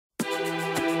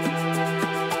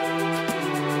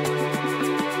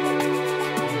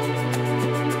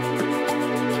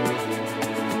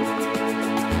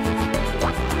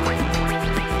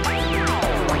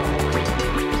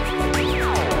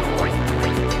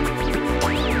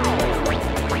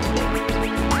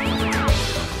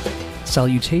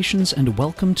Salutations and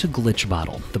welcome to Glitch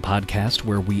Bottle, the podcast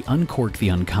where we uncork the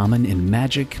uncommon in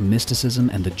magic, mysticism,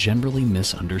 and the generally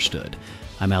misunderstood.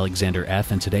 I'm Alexander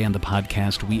F., and today on the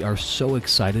podcast we are so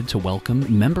excited to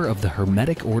welcome member of the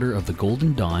Hermetic Order of the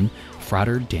Golden Dawn,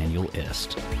 Frater Daniel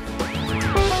Ist.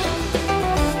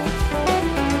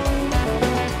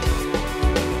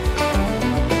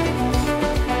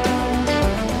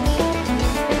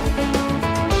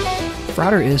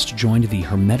 Frater Ist joined the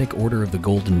Hermetic Order of the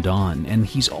Golden Dawn, and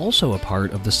he's also a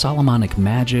part of the Solomonic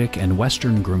Magic and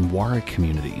Western grimoiric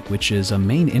community, which is a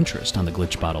main interest on the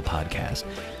Glitch Bottle podcast.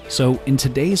 So in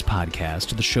today's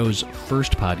podcast, the show's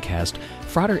first podcast,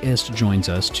 Frater Ist joins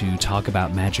us to talk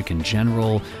about magic in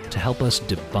general, to help us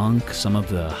debunk some of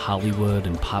the Hollywood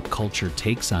and pop culture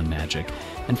takes on magic.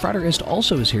 And Frater Ist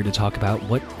also is here to talk about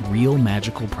what real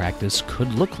magical practice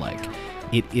could look like.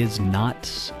 It is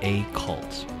not a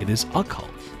cult. It is a cult.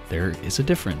 There is a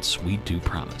difference, we do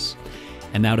promise.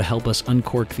 And now to help us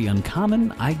uncork the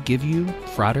uncommon, I give you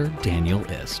Frater Daniel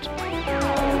Ist.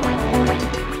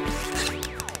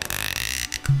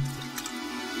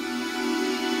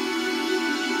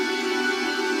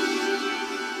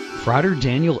 Frater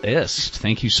Daniel Ist,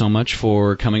 thank you so much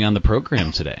for coming on the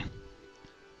program today.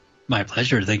 My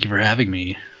pleasure. Thank you for having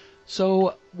me.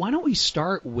 So why don't we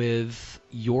start with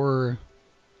your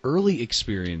early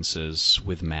experiences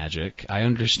with magic. I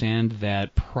understand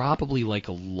that probably like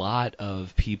a lot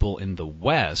of people in the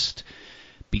West,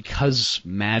 because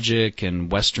magic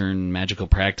and Western magical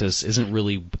practice isn't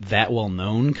really that well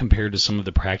known compared to some of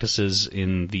the practices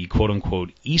in the quote-unquote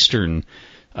Eastern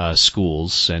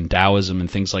schools and Taoism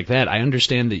and things like that. I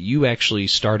understand that you actually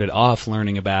started off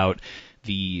learning about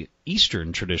the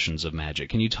Eastern traditions of magic.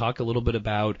 Can you talk a little bit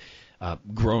about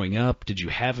growing up? Did you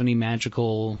have any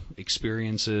magical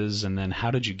experiences? And then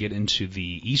how did you get into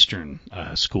the Eastern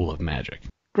school of magic?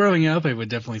 Growing up, I would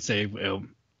definitely say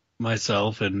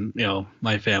myself and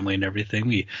my family and everything.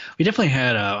 We definitely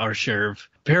had our share of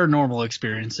paranormal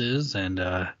experiences, and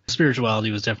spirituality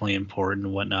was definitely important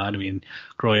and whatnot. I mean,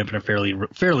 growing up in a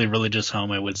fairly religious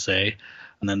home, I would say.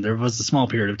 And then there was a small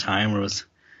period of time where it was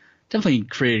definitely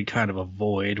created kind of a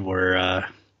void where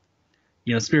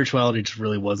spirituality just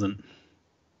really wasn't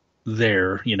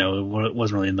there. It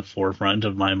wasn't really in the forefront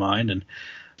of my mind, and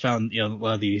found a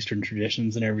lot of the Eastern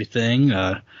traditions and everything,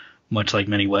 much like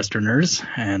many Westerners,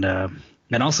 and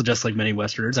also just like many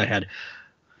Westerners, I had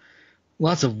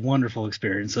lots of wonderful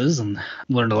experiences and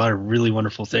learned a lot of really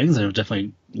wonderful things, and it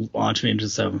definitely launched me into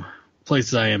some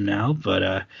places I am now.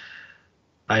 But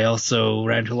I also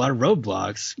ran into a lot of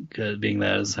roadblocks, being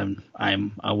that as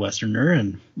I'm a Westerner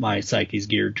and my psyche's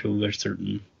geared to a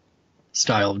certain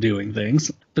style of doing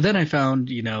things. But then I found,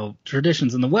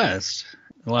 traditions in the West.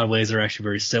 In a lot of ways, they're actually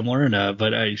very similar. And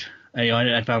but I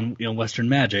found Western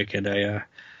magic, and I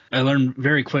learned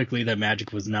very quickly that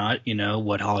magic was not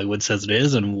what Hollywood says it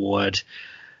is, and what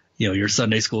your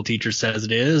Sunday school teacher says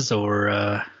it is,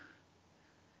 or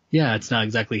it's not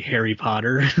exactly Harry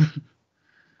Potter.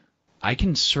 I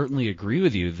can certainly agree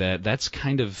with you that that's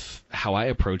kind of how I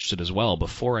approached it as well.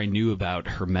 Before I knew about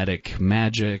Hermetic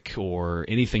magic or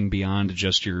anything beyond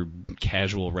just your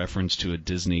casual reference to a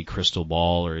Disney crystal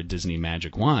ball or a Disney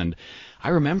magic wand, I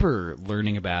remember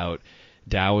learning about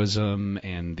Taoism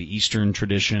and the Eastern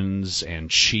traditions and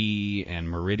Qi and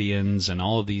meridians and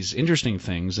all of these interesting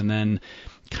things. And then,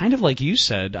 kind of like you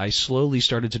said, I slowly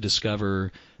started to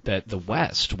discover that the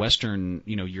Western,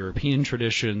 European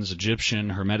traditions, Egyptian,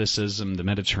 Hermeticism, the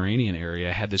Mediterranean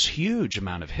area had this huge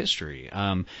amount of history.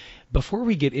 Before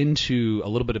we get into a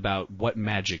little bit about what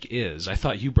magic is, I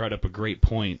thought you brought up a great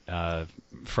point,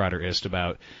 Frater Ist,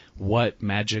 about what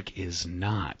magic is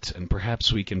not, and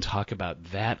perhaps we can talk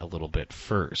about that a little bit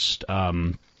first.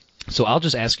 So I'll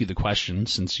just ask you the question,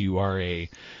 since you are a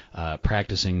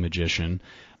practicing magician.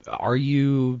 Are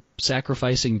you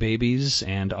sacrificing babies,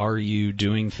 and are you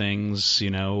doing things,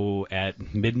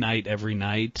 at midnight every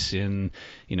night in,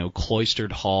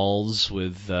 cloistered halls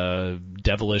with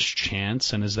devilish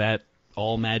chants? And is that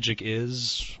all magic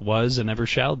was, and ever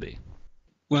shall be?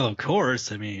 Well, of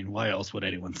course. I mean, why else would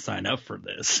anyone sign up for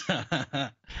this?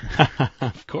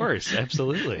 Of course,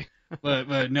 absolutely.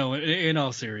 But no, in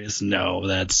all seriousness, no,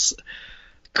 that's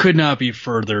could not be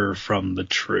further from the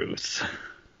truth.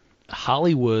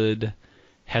 Hollywood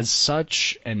has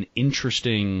such an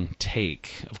interesting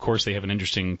take. Of course, they have an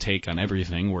interesting take on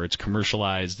everything, where it's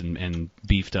commercialized and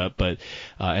beefed up. But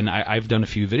and I've done a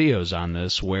few videos on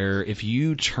this, where if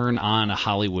you turn on a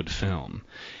Hollywood film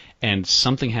and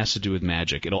something has to do with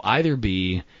magic, it'll either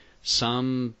be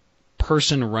some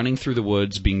person running through the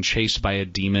woods being chased by a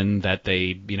demon that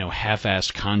they,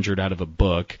 half-assed conjured out of a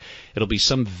book. It'll be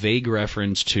some vague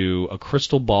reference to a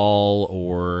crystal ball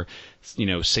or,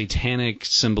 satanic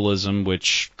symbolism,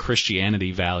 which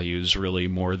Christianity values really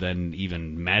more than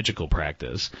even magical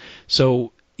practice.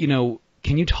 So,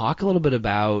 can you talk a little bit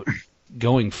about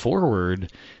going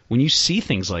forward when you see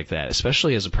things like that,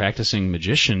 especially as a practicing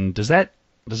magician? Does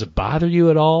it bother you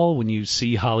at all when you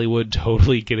see Hollywood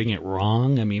totally getting it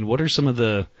wrong? I mean, what are some of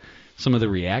the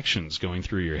reactions going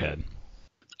through your head?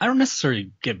 I don't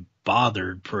necessarily get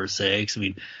bothered per se, 'cause,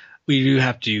 we do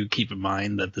have to keep in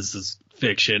mind that this is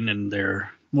fiction, and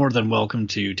they're more than welcome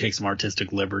to take some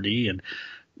artistic liberty and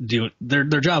do their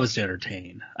job is to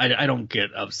entertain. I don't get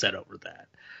upset over that.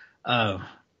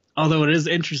 Although it is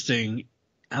interesting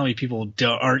how many people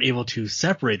aren't able to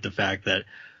separate the fact that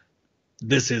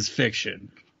this is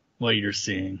fiction, what you're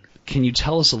seeing. Can you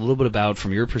tell us a little bit about,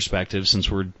 from your perspective,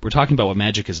 since we're talking about what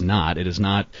magic is not? It is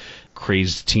not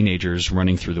crazed teenagers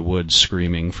running through the woods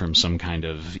screaming from some kind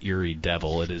of eerie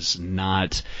devil. It is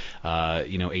not,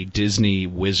 a Disney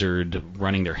wizard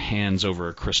running their hands over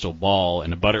a crystal ball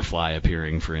and a butterfly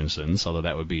appearing, for instance, although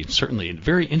that would be certainly a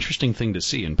very interesting thing to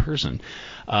see in person.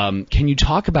 Can you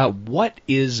talk about what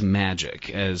is magic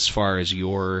as far as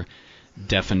your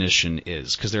definition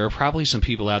is? Because there are probably some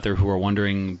people out there who are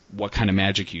wondering what kind of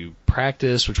magic you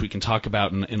practice, which we can talk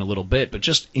about in a little bit, but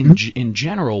just in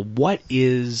general, what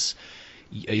is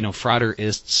Frater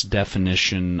Ist's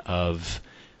definition of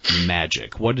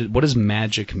magic? What does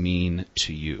magic mean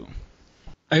to you?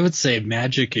 I would say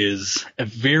magic is a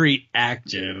very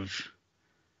active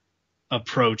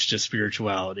approach to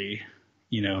spirituality.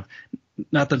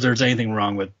 Not that there's anything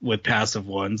wrong with passive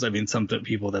ones. I mean, some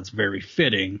people that's very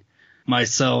fitting.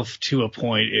 Myself, to a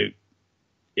point,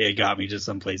 it got me to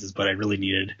some places, but I really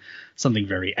needed something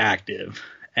very active,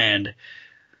 and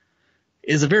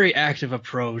is a very active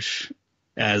approach,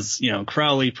 as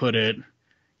Crowley put it.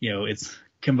 It's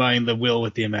combining the will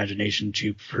with the imagination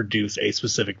to produce a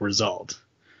specific result.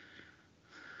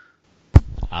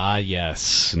 Ah,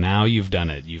 yes. Now you've done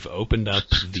it. You've opened up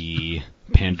the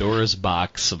Pandora's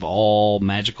box of all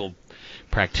magical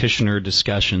practitioner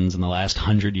discussions in the last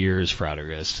 100 years,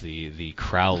 Frater Ist, the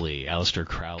Crowley, Aleister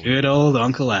Crowley. Good old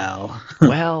Uncle Al.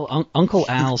 Well, Uncle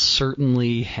Al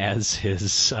certainly has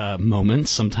his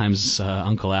moments. Sometimes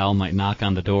Uncle Al might knock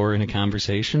on the door in a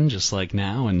conversation, just like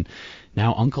now, and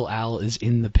now Uncle Al is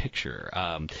in the picture.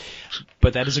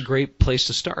 But that is a great place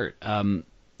to start.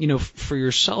 For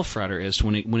yourself, Frater Ist,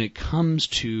 when it comes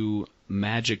to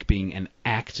magic being an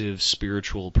active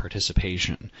spiritual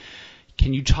participation,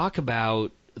 can you talk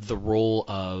about the role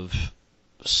of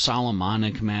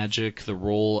Solomonic magic, the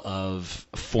role of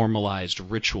formalized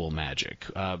ritual magic?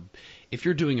 If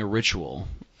you're doing a ritual,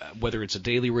 whether it's a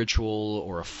daily ritual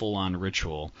or a full-on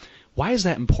ritual, why is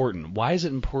that important? Why is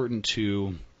it important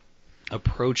to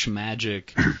approach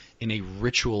magic in a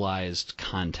ritualized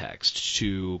context,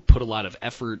 to put a lot of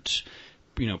effort,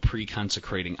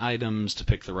 pre-consecrating items, to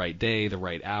pick the right day, the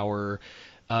right hour?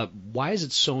 Why is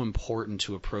it so important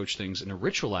to approach things in a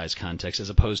ritualized context as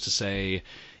opposed to, say,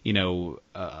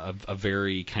 a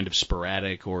very kind of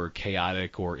sporadic or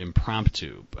chaotic or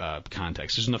impromptu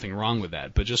context? There's nothing wrong with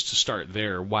that, but just to start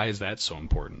there, why is that so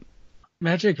important?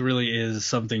 Magic really is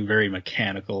something very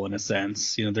mechanical in a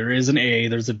sense. There is an A,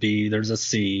 there's a B, there's a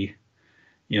C.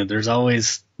 There's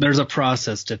a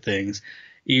process to things.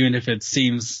 Even if it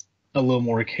seems a little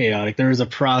more chaotic, there is a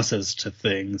process to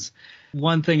things.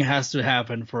 One thing has to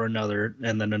happen for another,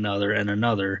 and then another, and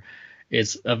another.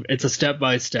 It's a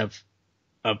step-by-step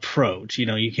approach.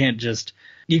 You can't just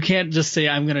say,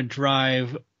 I'm going to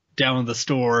drive down to the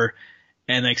store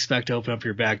and expect to open up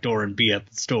your back door and be at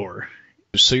the store.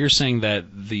 So you're saying that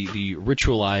the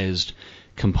ritualized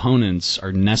components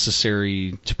are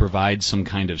necessary to provide some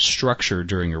kind of structure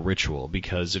during a ritual,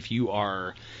 because if you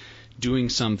are doing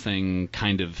something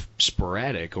kind of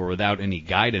sporadic or without any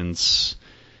guidance,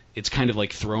 it's kind of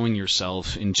like throwing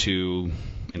yourself into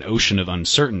an ocean of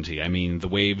uncertainty. I mean, the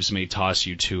waves may toss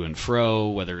you to and fro,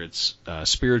 whether it's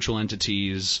spiritual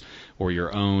entities or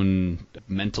your own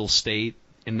mental state.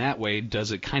 In that way,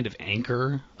 does it kind of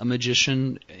anchor a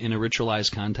magician in a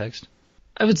ritualized context?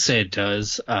 I would say it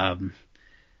does.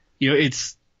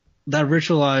 It's that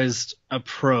ritualized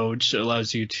approach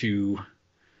allows you to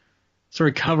sort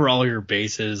of cover all your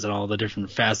bases and all the different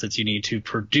facets you need to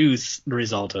produce the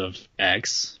result of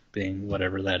X, being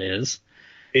whatever that is.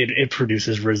 It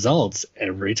produces results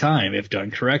every time if done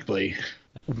correctly.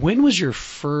 When was your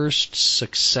first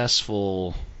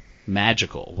successful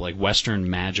magical, like Western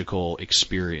magical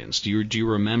experience? Do you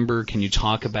remember? Can you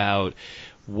talk about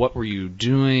What were you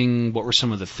doing? What were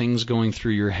some of the things going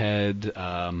through your head?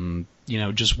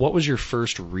 Just what was your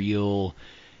first real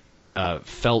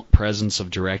felt presence of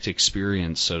direct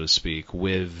experience, so to speak,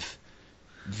 with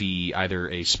either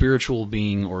a spiritual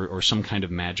being or some kind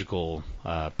of magical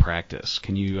practice?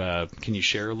 Can you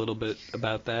share a little bit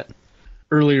about that?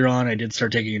 Earlier on, I did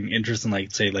start taking an interest in,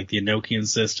 like, say, like the Enochian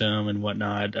system and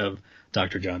whatnot of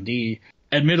Dr. John Dee.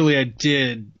 Admittedly, I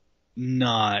did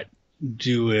not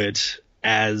do it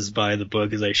as by the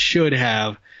book as I should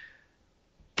have,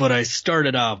 but I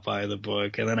started off by the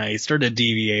book, and then I started to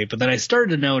deviate, but then I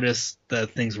started to notice that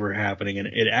things were happening, and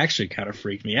it actually kind of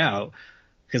freaked me out,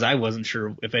 because I wasn't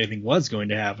sure if anything was going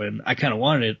to happen. I kind of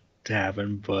wanted it to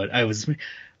happen, but I was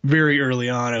very early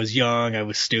on. I was young, I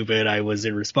was stupid, I was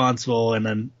irresponsible, and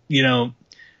then,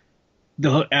 the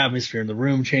whole atmosphere in the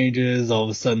room changes. All of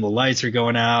a sudden the lights are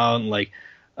going out, and like,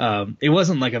 it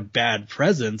wasn't like a bad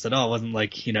presence at all. It wasn't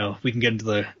like, we can get into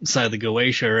the side of the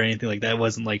Goetia or anything like that. It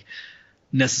wasn't like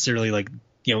necessarily like,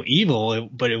 evil,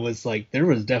 but it was like there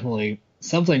was definitely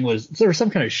there was some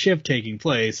kind of shift taking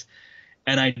place,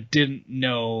 and I didn't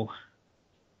know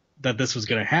that this was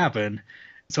going to happen.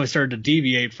 So I started to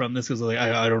deviate from this because, like,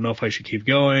 I don't know if I should keep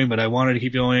going, but I wanted to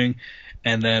keep going.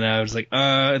 And then I was like,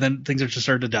 and then things just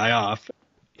started to die off.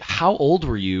 How old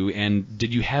were you, and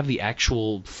did you have the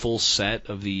actual full set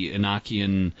of the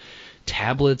Enochian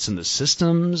tablets and the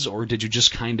systems, or did you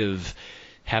just kind of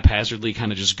haphazardly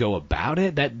kind of just go about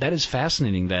it? That is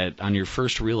fascinating that on your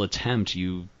first real attempt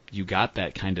you got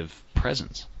that kind of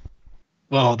presence.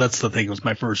 Well, that's the thing. It was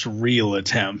my first real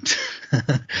attempt.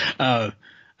 I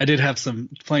did have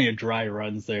plenty of dry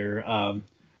runs there.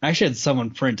 I actually had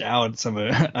someone print out some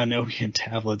Enochian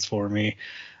tablets for me.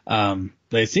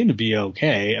 They seemed to be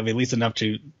okay. I mean, at least enough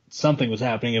to something was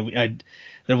happening.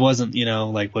 There wasn't,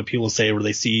 like what people say where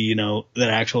they see, an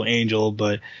actual angel,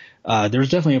 but there was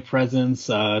definitely a presence,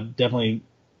 definitely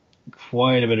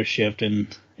quite a bit of shift in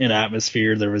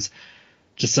atmosphere. There was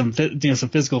just some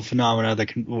physical phenomena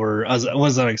that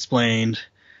was unexplained.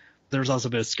 There was also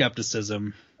a bit of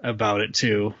skepticism about it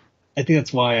too. I think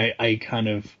that's why I kind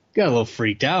of got a little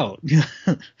freaked out.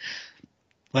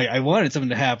 Like, I wanted something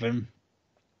to happen,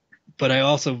 but I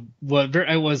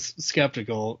was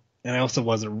skeptical, and I also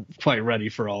wasn't quite ready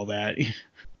for all that.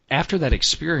 After that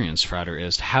experience, Frater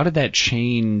Ist, how did that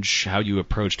change how you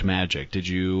approached magic? Did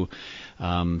you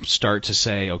start to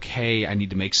say, okay, I need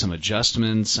to make some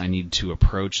adjustments, I need to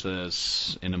approach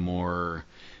this in a more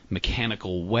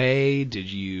mechanical way?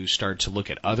 Did you start to look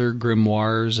at other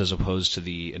grimoires as opposed to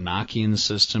the Enochian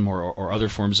system, or other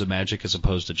forms of magic as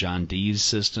opposed to John Dee's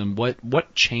system?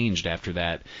 What changed after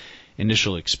that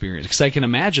initial experience? Because I can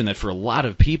imagine that for a lot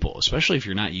of people, especially if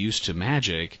you're not used to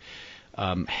magic,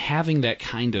 having that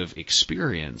kind of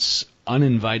experience,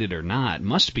 uninvited or not,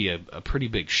 must be a pretty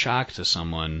big shock to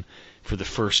someone for the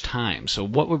first time. So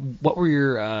what were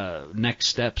your next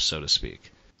steps, so to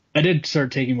speak? I did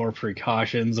start taking more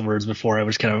precautions, whereas before I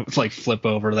was kind of like flip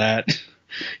over that,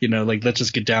 like, let's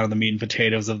just get down to the meat and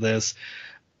potatoes of this.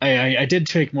 I did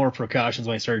take more precautions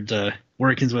when I started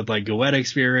working with like Goetic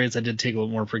spirits. I did take a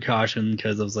little more precaution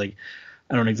because I was like,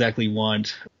 I don't exactly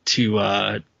want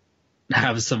to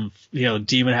have some,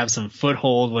 demon have some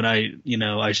foothold when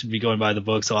I should be going by the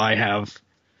book. So I have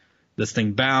this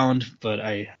thing bound, but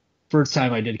first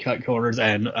time I did cut corners,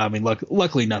 and I mean,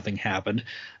 luckily nothing happened.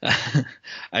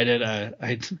 I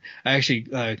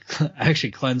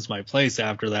actually cleansed my place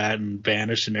after that and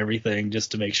banished and everything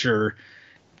just to make sure.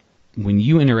 When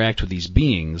you interact with these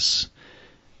beings,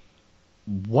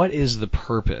 what is the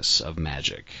purpose of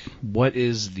magic? What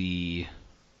is the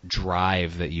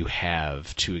drive that you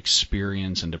have to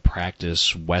experience and to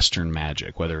practice Western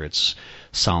magic, whether it's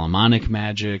Solomonic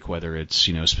magic, whether it's,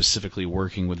 specifically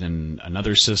working within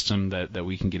another system that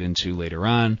we can get into later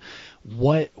on?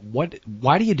 Why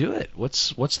do you do it?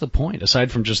 What's the point, aside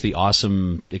from just the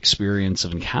awesome experience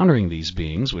of encountering these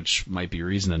beings, which might be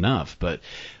reason enough, but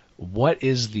what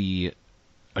is the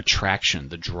attraction,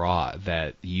 the draw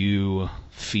that you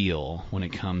feel when it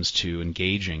comes to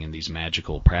engaging in these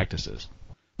magical practices?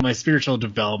 My spiritual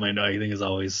development, I think, is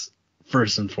always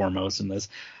first and foremost in this,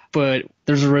 but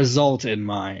there's a result in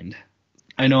mind.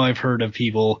 I know I've heard of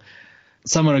people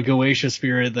summon a Goetia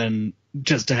spirit then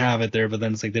just to have it there, but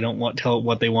then it's like they don't tell it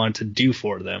what they want to do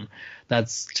for them.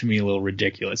 That's, to me, a little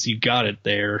ridiculous. You got it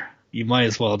there. You might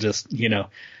as well just,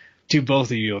 do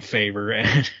both of you a favor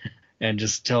and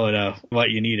just tell it what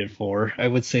you need it for. I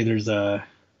would say there's a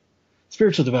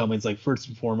spiritual development is like first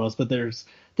and foremost, but there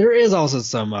is also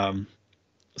some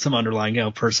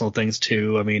underlying, personal things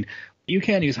too. I mean, you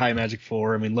can use high magic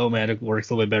for. I mean, low magic works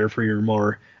a little bit better for your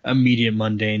more immediate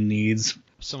mundane needs.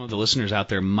 Some of the listeners out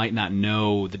there might not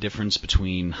know the difference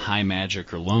between high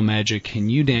magic or low magic. Can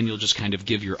you, Daniel, just kind of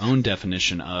give your own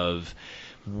definition of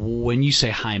when you say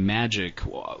high magic,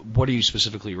 what are you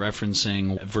specifically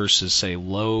referencing versus, say,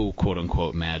 low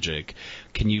quote-unquote magic?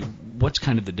 What's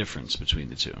kind of the difference between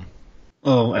the two?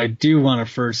 Oh, I do want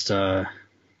to first say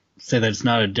that it's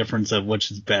not a difference of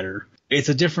which is better. It's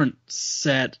a different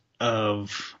set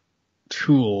of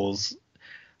tools.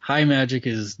 High magic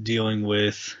is dealing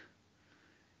with,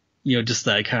 just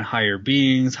that kind of higher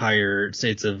beings, higher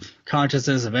states of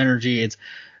consciousness, of energy. It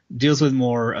deals with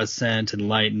more ascent,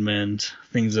 enlightenment,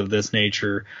 things of this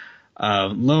nature.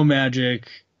 Low magic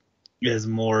is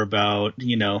more about,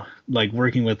 like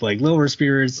working with like lower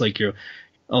spirits, like your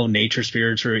nature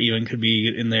spirits, or even could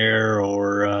be in there,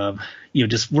 or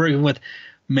just working with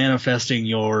manifesting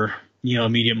your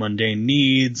immediate mundane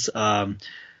needs.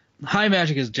 High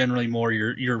magic is generally more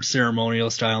your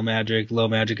ceremonial style magic. Low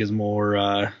magic is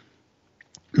more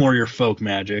your folk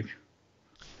magic.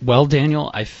 Well,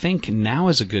 Daniel, I think now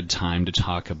is a good time to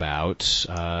talk about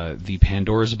the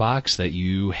Pandora's box that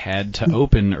you had to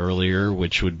open earlier,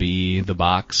 which would be the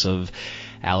box of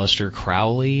Aleister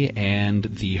Crowley and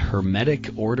the Hermetic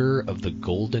Order of the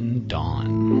Golden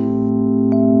Dawn.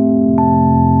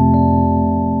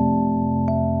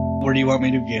 Where do you want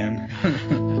me to begin?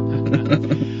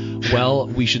 Well,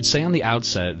 we should say on the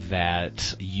outset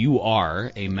that you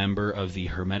are a member of the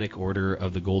Hermetic Order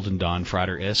of the Golden Dawn,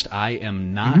 Frater Ist. I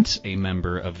am not a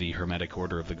member of the Hermetic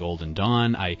Order of the Golden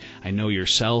Dawn. I know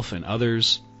yourself and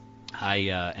others.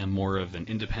 I am more of an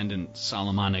independent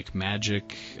Solomonic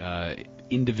magic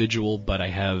individual, but I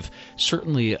have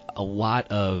certainly a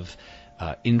lot of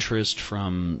interest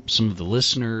from some of the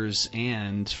listeners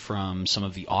and from some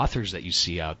of the authors that you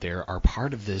see out there are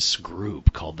part of this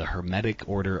group called the Hermetic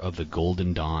Order of the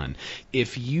Golden Dawn.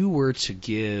 If you were to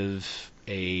give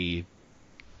a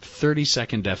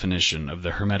 30-second definition of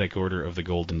the Hermetic Order of the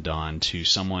Golden Dawn to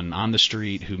someone on the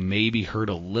street who maybe heard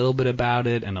a little bit about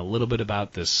it and a little bit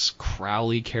about this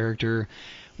Crowley character,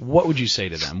 what would you say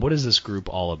to them? What is this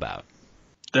group all about?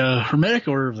 The Hermetic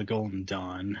Order of the Golden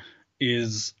Dawn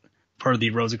is part of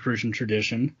the Rosicrucian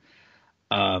tradition.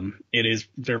 It is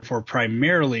therefore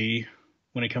primarily,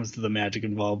 when it comes to the magic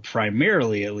involved,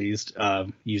 primarily at least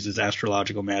uses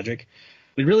astrological magic.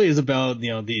 It really is about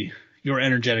your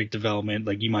energetic development,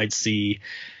 like you might see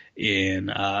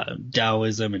in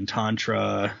Taoism and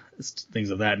Tantra,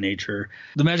 things of that nature.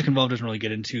 The magic involved doesn't really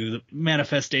get into the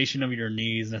manifestation of your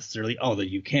needs necessarily, although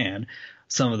you can.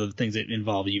 Some of the things that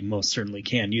involve you most certainly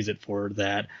can use it for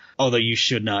that, although you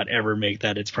should not ever make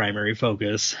that its primary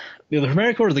focus. The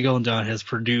Hermetic Order of the Golden Dawn has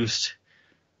produced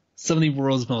some of the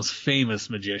world's most famous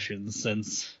magicians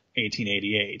since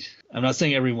 1888. I'm not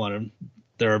saying every one of them.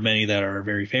 There are many that are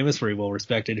very famous, very well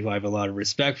respected, who I have a lot of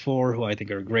respect for, who I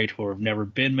think are great, who have never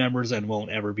been members and won't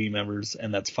ever be members,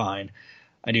 and that's fine.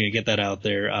 I need to get that out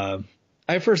there.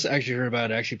 I first actually heard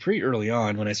about it pretty early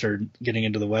on when I started getting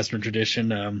into the Western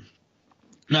tradition.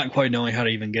 Not quite knowing how to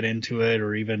even get into it,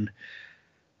 or even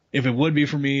if it would be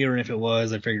for me, or if it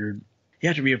was. I figured you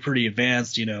have to be a pretty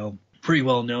advanced, pretty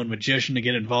well-known magician to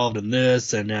get involved in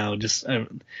this, and now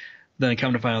then I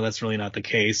come to find out that's really not the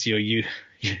case. They'll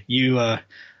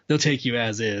take you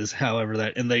as is, however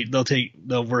that, and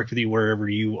they'll work with you wherever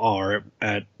you are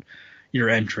at your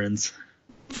entrance.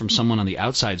 From someone on the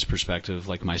outside's perspective,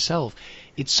 like myself,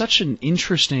 it's such an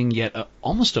interesting yet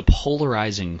almost a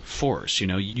polarizing force.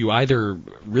 You either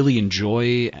really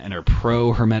enjoy and are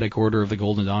pro Hermetic Order of the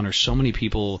Golden Dawn, or so many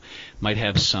people might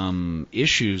have some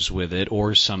issues with it,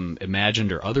 or some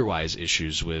imagined or otherwise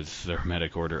issues with the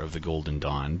Hermetic Order of the Golden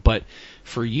Dawn. But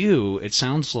for you, it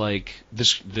sounds like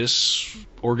this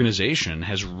organization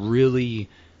has really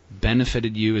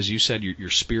benefited you. As you said, your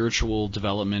spiritual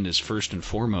development is first and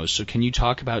foremost. So can you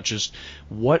talk about just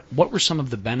what were some of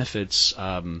the benefits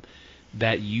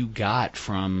that you got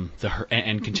from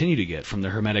and continue to get from the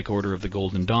Hermetic Order of the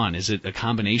Golden Dawn? Is it a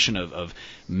combination of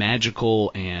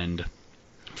magical and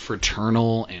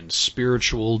fraternal and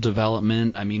spiritual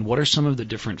development? I mean, what are some of the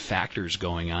different factors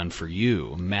going on for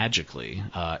you magically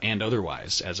and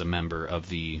otherwise as a member of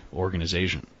the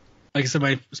organization? Like I said,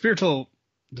 my spiritual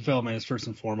development is first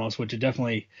and foremost, which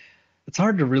it's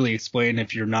hard to really explain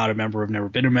if you're not a member or have never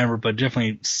been a member, but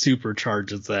definitely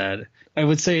supercharges that. I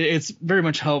would say it's very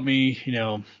much helped me,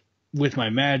 with my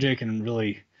magic, and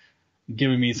really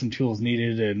giving me some tools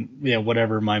needed, and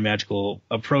whatever my magical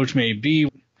approach may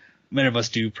be. Many of us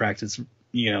do practice,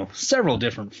 several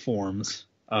different forms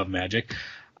of magic.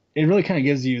 It really kind of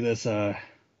gives you this,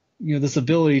 this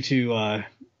ability to,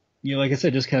 like I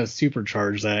said, just kind of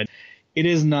supercharge that. It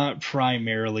is not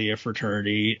primarily a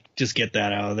fraternity. Just get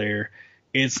that out of there.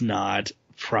 It's not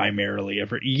primarily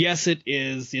ever. Yes, it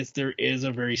is. Yes, there is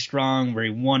a very strong,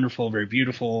 very wonderful, very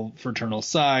beautiful fraternal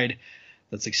side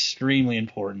that's extremely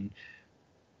important,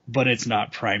 but it's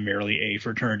not primarily a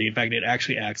fraternity. In fact, it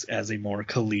actually acts as a more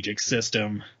collegiate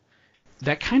system.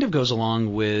 That kind of goes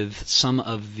along with some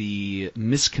of the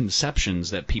misconceptions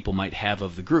that people might have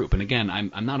of the group. And again,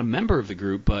 I'm not a member of the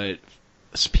group, but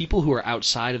people who are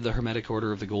outside of the Hermetic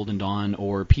Order of the Golden Dawn,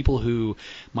 or people who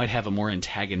might have a more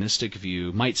antagonistic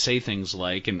view, might say things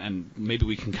like, and maybe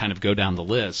we can kind of go down the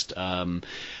list,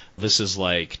 this is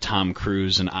like Tom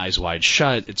Cruise and Eyes Wide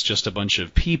Shut. It's just a bunch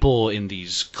of people in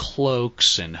these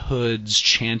cloaks and hoods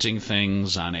chanting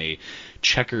things on a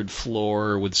checkered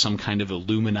floor with some kind of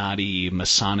Illuminati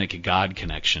Masonic God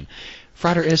connection.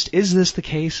 Frater Ist, is this the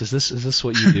case? Is this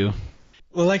what you do?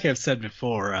 Well, like I've said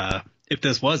before, if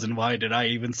this wasn't, why did I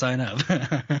even sign up?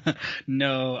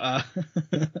 No,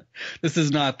 this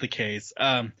is not the case.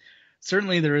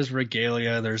 Certainly there is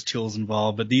regalia, there's tools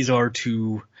involved, but these are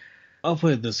two. I'll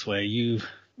put it this way: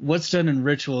 what's done in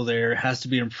ritual there has to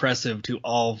be impressive to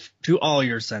all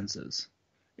your senses.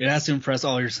 It has to impress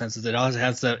all your senses. It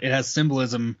has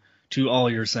symbolism to all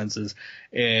your senses,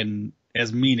 and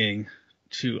as meaning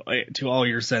to all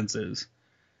your senses.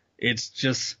 It's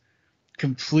just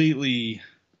completely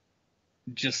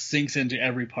just sinks into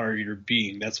every part of your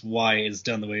being. That's why it's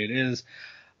done the way it is.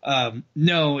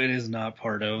 No, it is not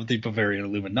part of the Bavarian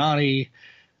Illuminati.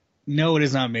 No, it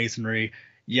is not Masonry.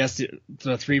 Yes,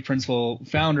 the three principal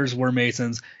founders were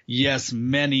Masons. Yes,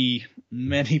 many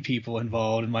people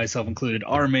involved, and myself included,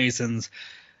 are Masons.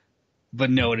 But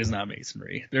no, it is not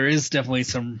Masonry. There is definitely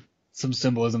some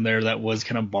symbolism there that was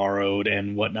kind of borrowed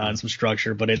and whatnot, and some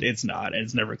structure, but it's not.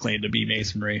 It's never claimed to be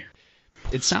Masonry.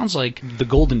 It sounds like the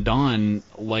Golden Dawn,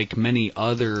 like many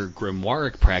other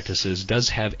grimoiric practices, does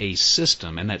have a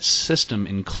system, and that system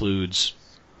includes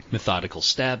methodical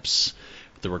steps,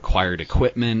 the required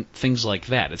equipment, things like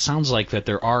that. It sounds like that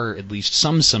there are at least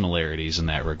some similarities in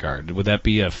that regard. Would that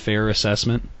be a fair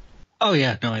assessment? Oh,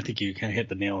 yeah. No, I think you kind of hit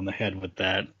the nail on the head with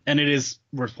that. And it is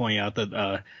worth pointing out that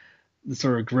the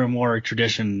sort of grimoire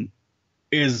tradition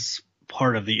is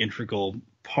part of the integral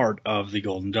part of the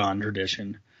Golden Dawn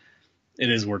tradition.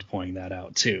 It is worth pointing that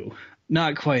out, too.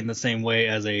 Not quite in the same way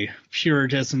as a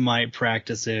Puritist might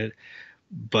practice it,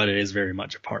 but it is very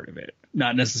much a part of it.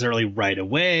 Not necessarily right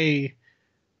away,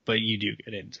 but you do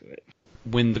get into it.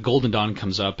 When the Golden Dawn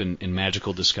comes up in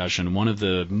magical discussion, one of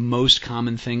the most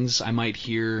common things I might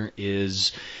hear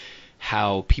is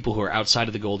how people who are outside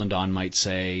of the Golden Dawn might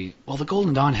say, well, the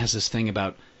Golden Dawn has this thing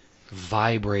about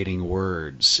vibrating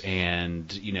words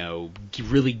and,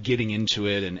 really getting into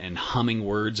it and humming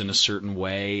words in a certain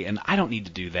way. And I don't need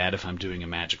to do that if I'm doing a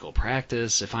magical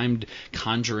practice. If I'm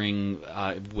conjuring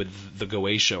with the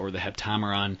Goetia or the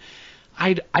Heptameron,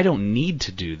 I don't need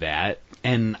to do that.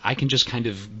 And I can just kind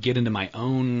of get into my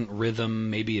own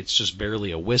rhythm. Maybe it's just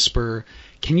barely a whisper.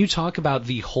 Can you talk about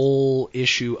the whole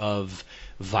issue of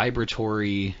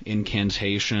vibratory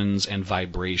incantations and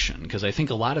vibration? Because I think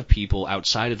a lot of people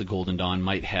outside of the Golden Dawn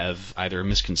might have either a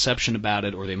misconception about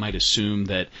it, or they might assume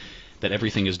that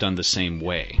everything is done the same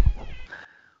way.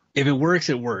 If it works,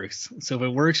 it works. So if it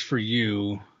works for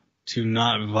you to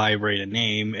not vibrate a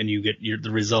name and you get the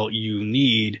result you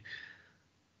need,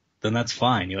 then that's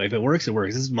fine. If it works, it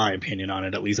works. This is my opinion on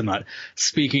it. At least I'm not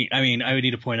speaking. I mean, I would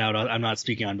need to point out I'm not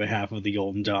speaking on behalf of the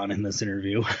Golden Dawn in this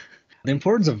interview. The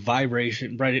importance of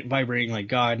vibrating like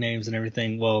God names and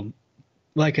everything. Well,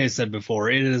 like I said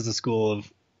before, it is a school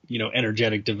of,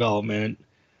 energetic development.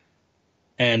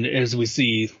 And as we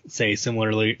see, say,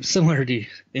 similarity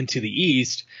into the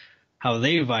East, how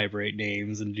they vibrate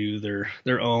names and do their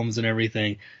ohms and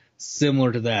everything,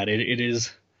 similar to that. It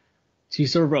is to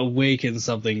sort of awaken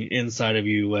something inside of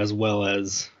you as well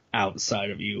as outside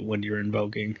of you when you're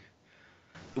invoking.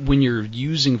 When you're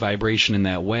using vibration in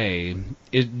that way,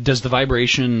 does the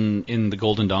vibration in the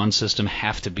Golden Dawn system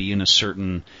have to be in a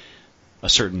certain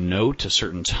note, a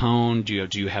certain tone? Do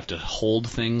you have to hold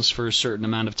things for a certain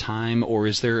amount of time, or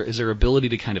is there ability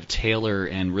to kind of tailor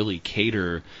and really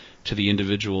cater to the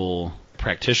individual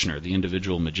practitioner, the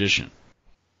individual magician?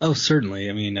 Oh, certainly.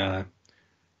 I mean,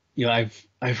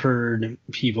 I've heard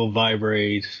people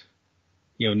vibrate,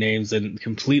 names in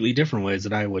completely different ways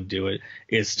than I would do it.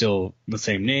 It's still the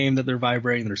same name that they're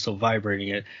vibrating. They're still vibrating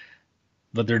it,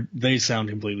 but they sound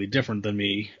completely different than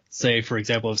me. Say, for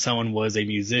example, if someone was a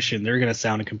musician, they're going to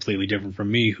sound completely different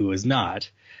from me who is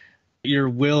not. Your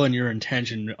will and your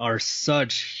intention are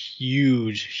such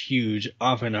huge,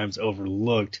 oftentimes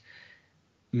overlooked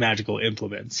magical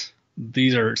implements.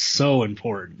 These are so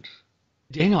important.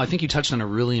 Daniel, I think you touched on a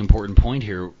really important point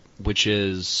here, which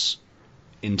is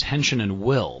intention and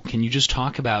will. Can you just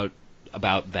talk about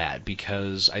that?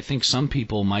 Because I think some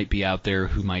people might be out there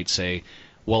who might say,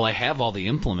 well, I have all the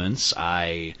implements.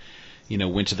 I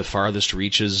went to the farthest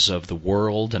reaches of the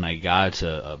world, and I got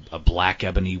a black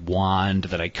ebony wand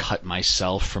that I cut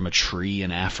myself from a tree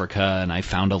in Africa, and I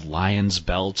found a lion's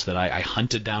belt that I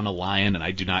hunted down a lion, and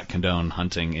I do not condone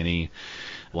hunting any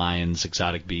lions,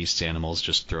 exotic beasts, animals,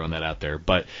 just throwing that out there.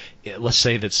 But let's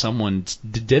say that someone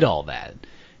did all that.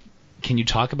 Can you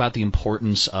talk about the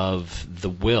importance of the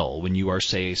will when you are,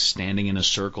 say, standing in a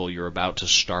circle, you're about to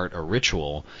start a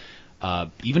ritual?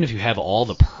 Even if you have all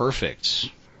the perfect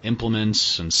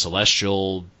implements and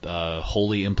celestial,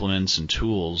 holy implements and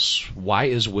tools, why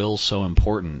is will so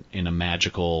important in a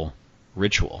magical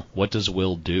ritual? What does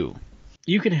will do?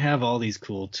 You can have all these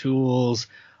cool tools,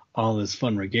 all this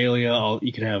fun regalia,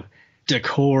 you can have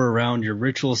decor around your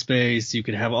ritual space, you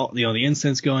could have all the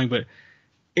incense going, but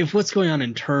if what's going on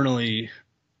internally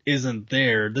isn't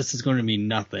there, this is going to mean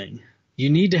nothing. You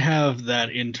need to have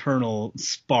that internal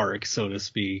spark, so to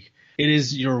speak. It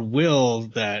is your will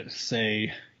that,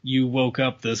 say, you woke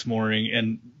up this morning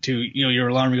and your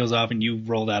alarm goes off and you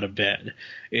rolled out of bed.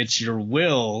 It's your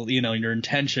will, your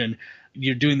intention.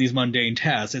 You're doing these mundane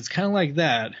tasks. It's kind of like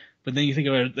that, but then you think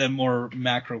about it at a more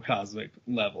macrocosmic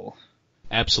level.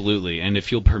 Absolutely. And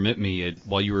if you'll permit me,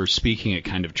 while you were speaking, it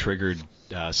kind of triggered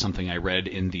something I read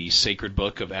in the Sacred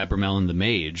Book of Abramelin the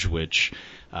Mage, which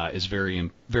is very,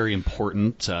 very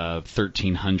important,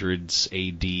 1300s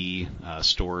AD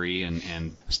story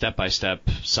and step-by-step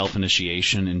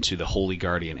self-initiation into the Holy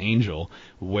Guardian Angel,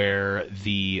 where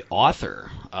the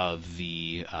author of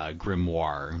the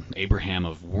grimoire, Abraham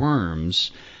of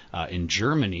Worms, in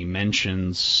Germany,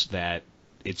 mentions that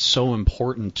it's so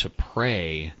important to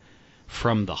pray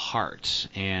from the heart.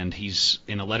 And he's,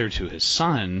 in a letter to his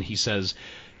son, he says,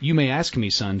 "You may ask me,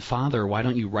 son, Father, why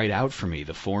don't you write out for me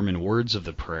the form and words of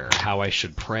the prayer, how I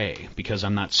should pray, because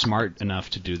I'm not smart enough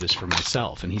to do this for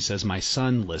myself." And he says, "My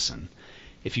son, listen.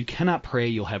 If you cannot pray,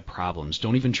 you'll have problems.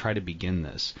 Don't even try to begin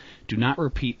this. Do not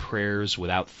repeat prayers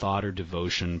without thought or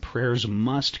devotion. Prayers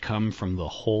must come from the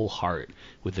whole heart,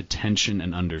 with attention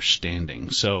and understanding."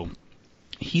 So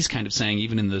he's kind of saying,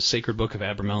 even in the Sacred Book of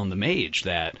Abramelin the Mage,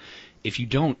 that if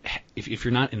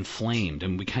you're not inflamed,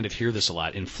 and we kind of hear this a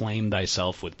lot, inflame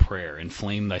thyself with prayer,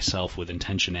 inflame thyself with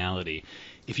intentionality.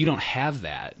 If you don't have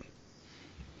that,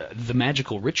 the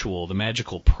magical ritual, the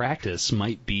magical practice you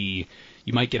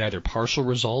might get either partial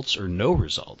results or no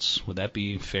results. Would that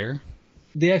be fair?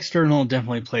 The external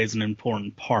definitely plays an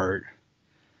important part,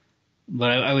 but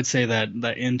I would say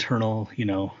that internal,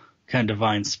 kind of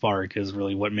divine spark is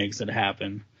really what makes it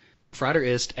happen. Frater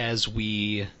Ist, as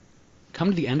we come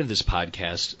to the end of this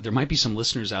podcast, there might be some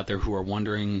listeners out there who are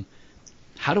wondering,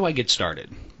 how do I get started?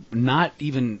 Not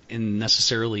even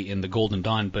necessarily in the Golden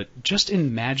Dawn, but just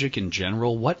in magic in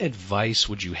general. What advice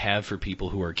would you have for people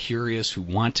who are curious, who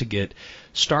want to get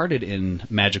started in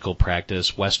magical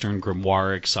practice, Western,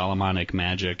 grimoiric, Solomonic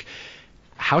magic?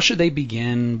 How should they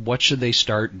begin? What should they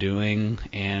start doing?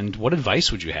 And what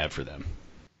advice would you have for them?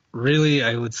 Really,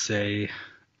 I would say,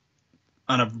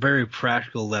 on a very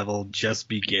practical level, just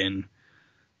begin.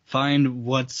 Find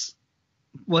what's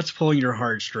pulling your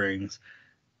heartstrings.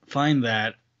 Find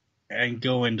that and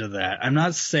go into that. I'm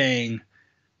not saying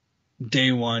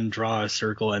day one, draw a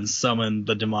circle and summon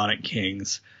the demonic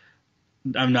kings.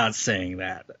 I'm not saying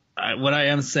that. What I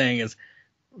am saying is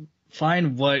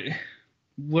find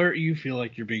where you feel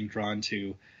like you're being drawn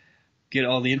to. Get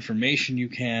all the information you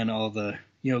can,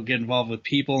 get involved with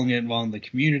people and get involved in the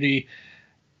community.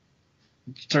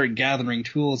 Start gathering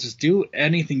tools. Just do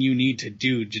anything you need to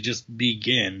do to just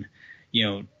begin.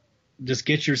 Just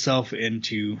get yourself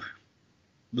into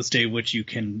the state in which you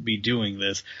can be doing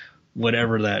this,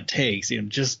 whatever that takes.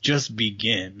 Just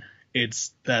begin.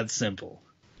 It's that simple.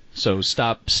 So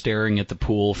stop staring at the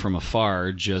pool from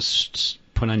afar. Just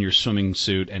put on your swimming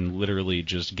suit and literally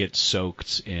just get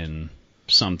soaked in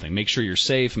something. Make sure you're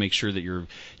safe. Make sure that you're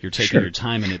taking your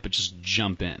time in it, but just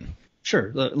jump in.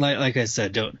 Sure. Like I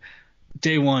said,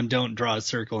 day one, don't draw a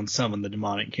circle and summon the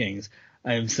demonic kings.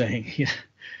 I am saying,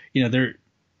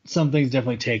 some things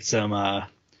definitely take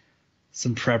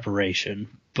some preparation,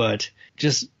 but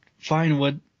just find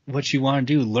what you want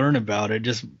to do, learn about it,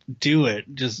 just do it,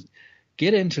 just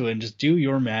get into it and just do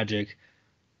your magic,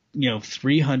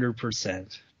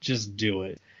 300%, just do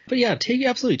it. But yeah,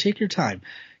 absolutely take your time.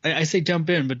 I say jump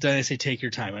in, but then I say take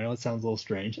your time. I know it sounds a little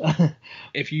strange.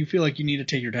 If you feel like you need to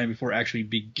take your time before actually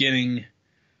beginning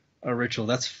a ritual,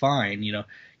 that's fine. You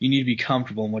need to be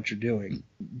comfortable in what you're doing,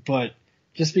 but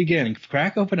just begin.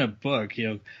 Crack open a book,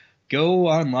 go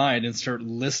online and start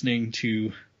listening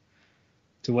to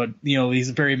to what, these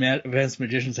very advanced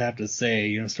magicians have to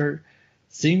say. Start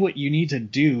seeing what you need to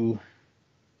do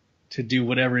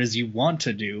whatever it is you want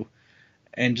to do,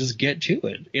 and just get to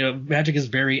it. Magic is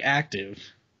very active.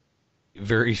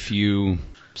 Very few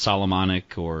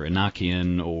Solomonic or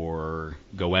Enochian or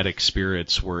Goetic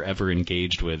spirits were ever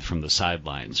engaged with from the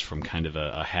sidelines, from kind of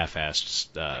a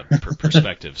half-assed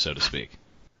perspective, so to speak.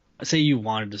 Say you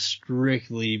wanted to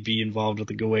strictly be involved with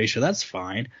the Goetia, that's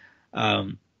fine.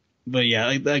 But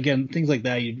yeah, again, things like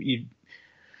that,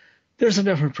 there's some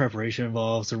definite preparation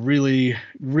involved. So really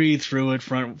read through it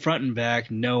front and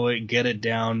back, know it, get it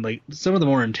down. Like some of the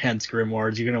more intense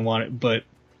grimoires, you're gonna want it, but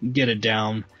get it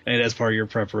down, and as part of your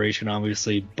preparation,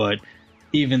 obviously. But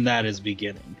even that is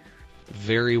beginning.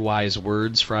 Very wise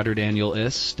words, Frater Daniel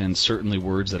Ist, and certainly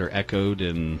words that are echoed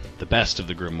in the best of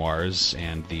the grimoires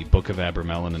and the Book of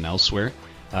Abramelin and elsewhere.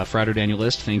 Frater Daniel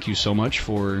Ist, thank you so much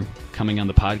for coming on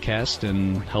the podcast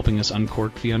and helping us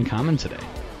uncork the uncommon today.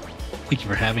 Thank you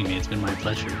for having me. It's been my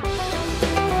pleasure.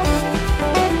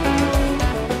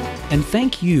 And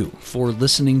thank you for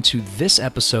listening to this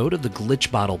episode of the Glitch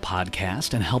Bottle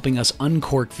Podcast and helping us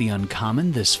uncork the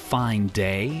uncommon this fine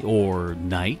day or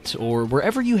night or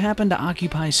wherever you happen to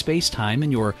occupy space-time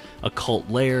in your occult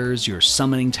lairs, your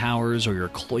summoning towers, or your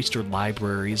cloistered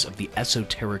libraries of the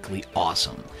esoterically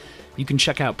awesome. You can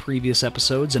check out previous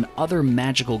episodes and other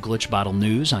magical Glitch Bottle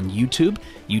news on YouTube,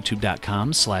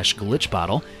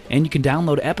 youtube.com/glitchbottle, and you can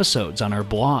download episodes on our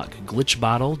blog,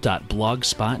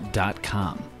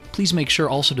 glitchbottle.blogspot.com. Please make sure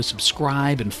also to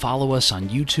subscribe and follow us on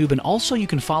YouTube, and also you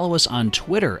can follow us on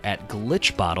Twitter at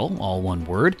glitchbottle, all one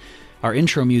word. Our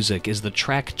intro music is the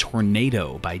track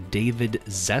Tornado by David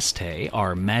Zeste.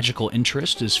 Our magical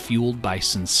interest is fueled by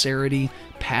sincerity,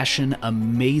 passion,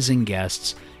 amazing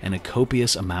guests, and a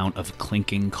copious amount of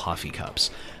clinking coffee cups.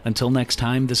 Until next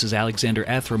time, this is Alexander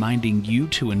F. reminding you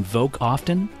to invoke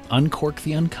often, uncork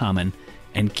the uncommon,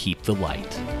 and keep the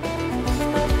light.